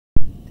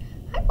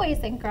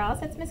boys and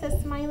girls, it's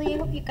Mrs. Smiley. I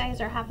hope you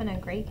guys are having a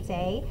great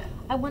day.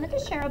 I wanted to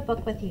share a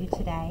book with you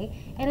today,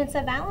 and it's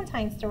a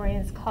Valentine story,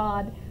 and it's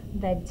called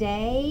The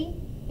Day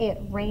It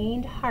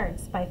Rained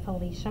Hearts by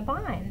Felicia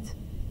Bond.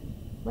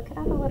 Look at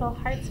all the little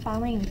hearts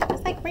falling,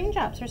 just like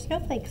raindrops or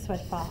snowflakes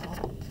would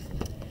fall.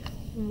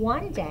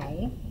 One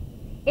day,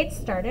 it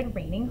started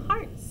raining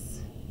hearts.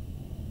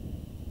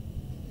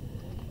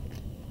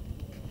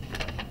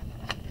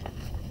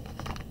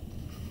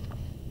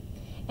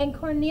 And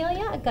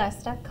Cornelia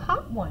Augusta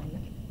caught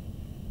one.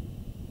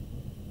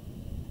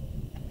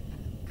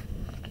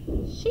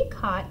 She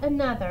caught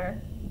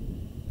another.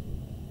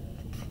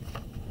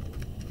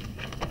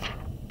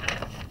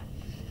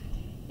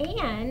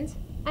 And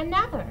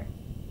another.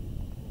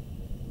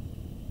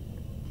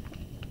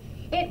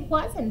 It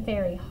wasn't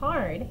very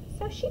hard,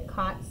 so she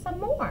caught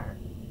some more.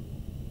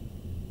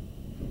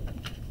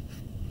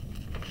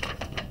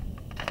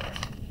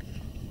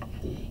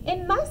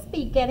 It must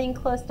be getting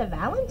close to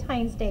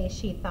Valentine's Day,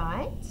 she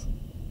thought.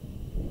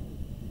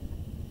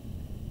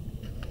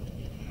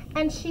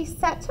 And she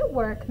set to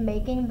work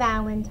making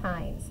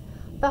valentines.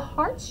 The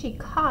hearts she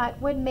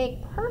caught would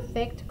make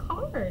perfect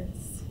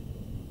cards.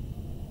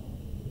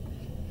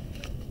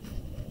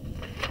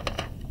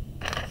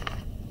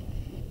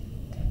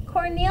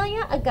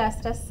 Cornelia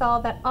Augusta saw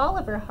that all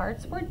of her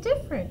hearts were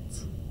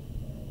different.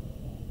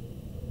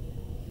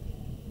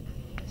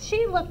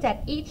 She looked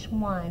at each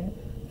one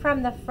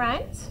from the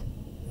front,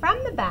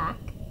 from the back,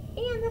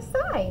 and the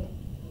side.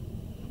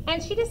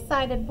 And she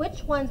decided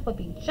which ones would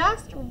be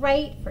just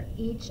right for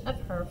each of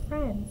her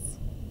friends.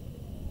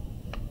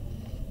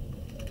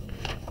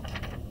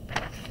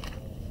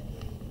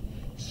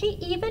 She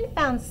even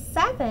found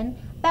 7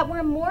 that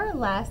were more or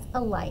less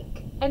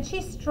alike, and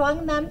she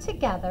strung them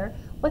together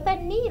with a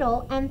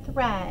needle and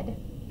thread.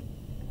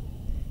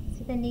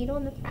 See the needle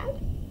and the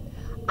thread?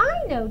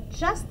 I know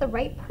just the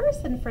right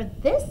person for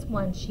this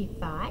one, she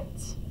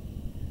thought.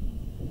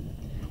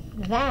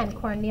 Then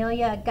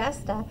Cornelia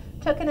Augusta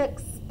took an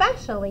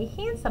especially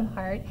handsome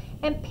heart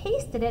and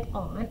pasted it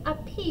on a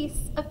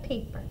piece of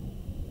paper.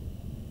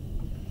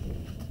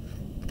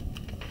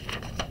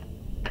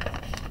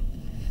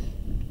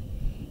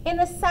 In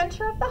the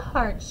center of the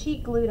heart, she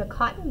glued a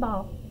cotton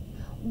ball,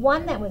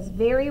 one that was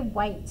very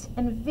white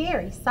and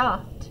very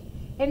soft,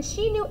 and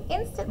she knew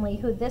instantly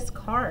who this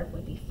card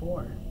would be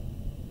for.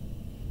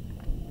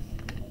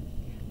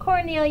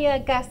 Cornelia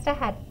Augusta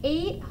had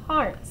 8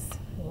 hearts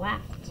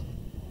left.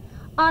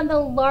 On the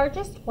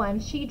largest one,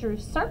 she drew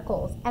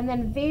circles and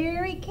then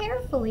very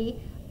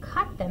carefully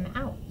cut them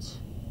out.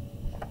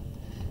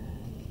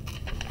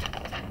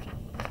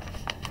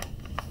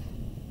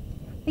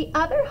 The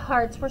other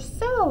hearts were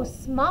so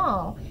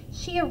small,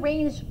 she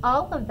arranged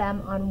all of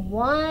them on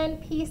one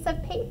piece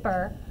of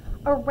paper.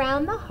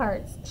 Around the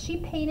hearts, she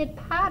painted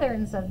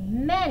patterns of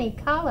many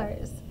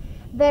colors.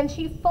 Then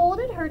she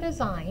folded her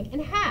design in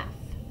half.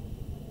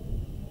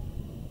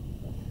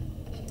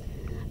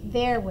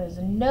 There was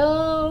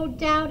no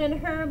doubt in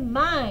her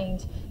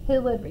mind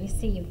who would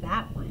receive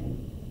that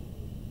one.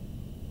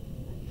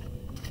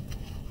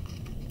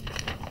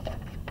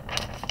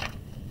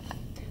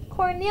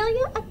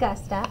 Cornelia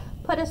Augusta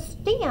put a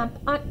stamp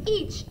on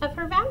each of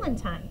her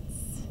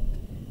valentines.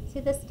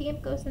 See, the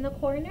stamp goes in the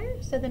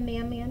corner, so the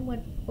mailman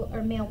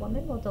or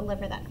mailwoman will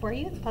deliver that for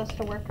you, the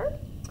postal worker.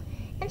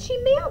 And she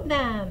mailed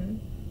them.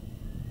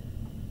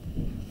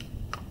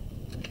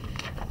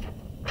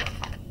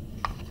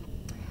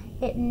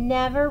 It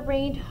never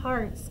rained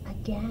hearts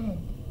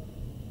again.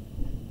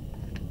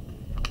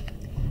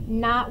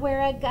 Not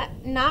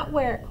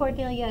where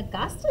Cornelia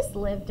Augustus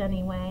lived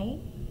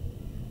anyway.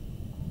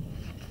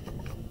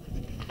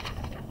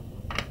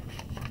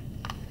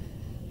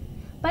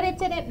 But it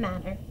didn't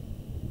matter,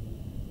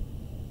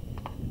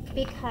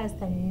 because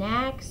the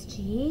next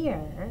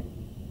year,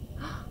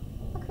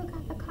 look who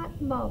got the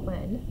cotton ball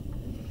one.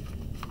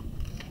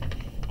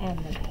 And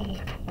the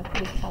pink, the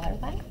blue color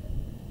one.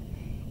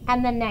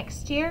 And the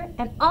next year,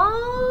 and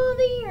all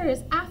the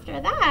years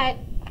after that,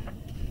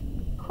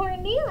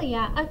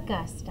 Cornelia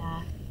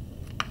Augusta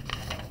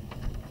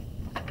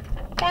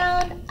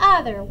found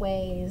other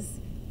ways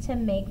to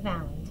make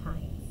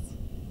valentines.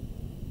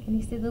 Can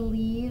you see the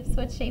leaves,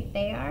 what shape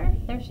they are?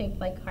 They're shaped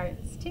like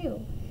hearts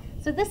too.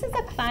 So this is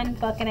a fun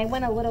book, and I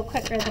went a little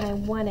quicker than I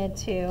wanted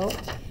to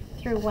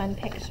through one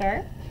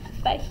picture.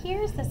 But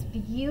here's this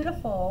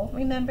beautiful,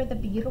 remember the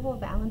beautiful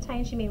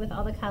valentine she made with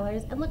all the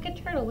colors? And look at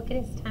Turtle, look at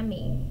his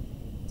tummy.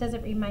 Does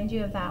it remind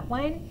you of that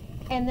one?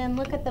 And then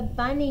look at the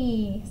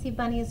bunny. See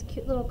Bunny's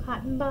cute little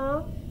cotton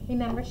ball?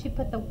 Remember she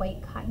put the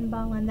white cotton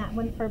ball on that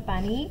one for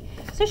Bunny?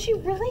 So she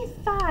really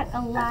thought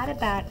a lot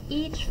about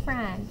each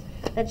friend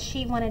that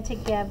she wanted to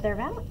give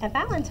a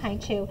valentine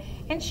to.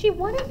 And she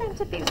wanted them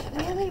to be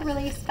really,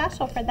 really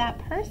special for that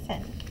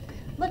person.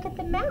 Look at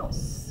the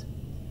mouse.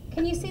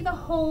 Can you see the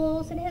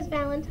holes in his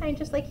valentine,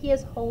 just like he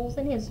has holes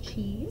in his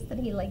cheese that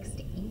he likes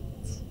to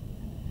eat?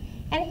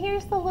 And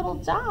here's the little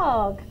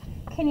dog.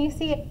 Can you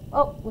see it?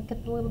 Oh, look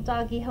at the little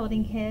doggy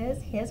holding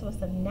his. His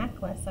was a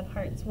necklace of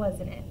hearts,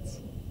 wasn't it?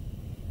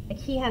 Like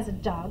he has a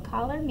dog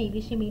collar,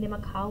 maybe she made him a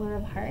collar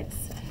of hearts.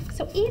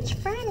 So each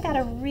friend got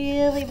a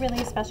really,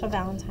 really special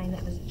Valentine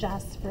that was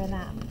just for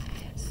them.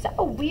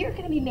 So we are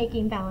going to be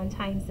making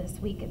Valentines this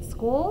week at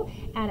school,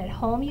 and at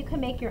home you can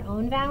make your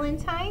own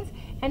Valentines,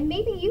 and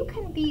maybe you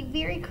can be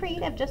very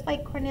creative just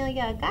like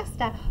Cornelia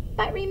Augusta.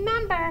 But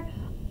remember,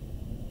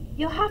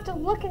 you'll have to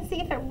look and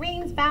see if it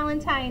rains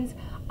Valentines.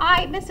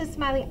 Mrs.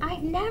 Smiley,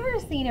 I've never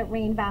seen it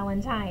rain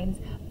Valentines,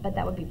 but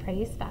that would be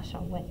pretty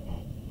special, wouldn't it?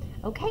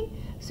 Okay,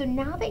 so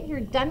now that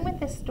you're done with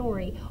the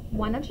story,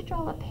 why don't you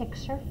draw a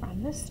picture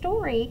from the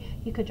story?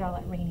 You could draw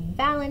it raining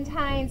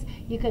Valentines,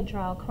 you could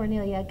draw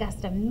Cornelia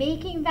Augusta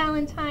making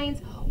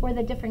Valentines, or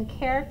the different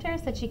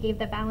characters that she gave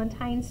the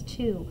Valentines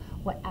to,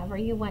 whatever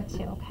you want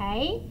to,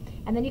 okay?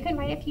 And then you can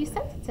write a few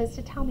sentences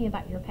to tell me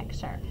about your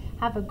picture.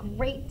 Have a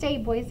great day,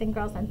 boys and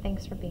girls, and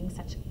thanks for being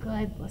such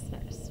good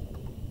listeners.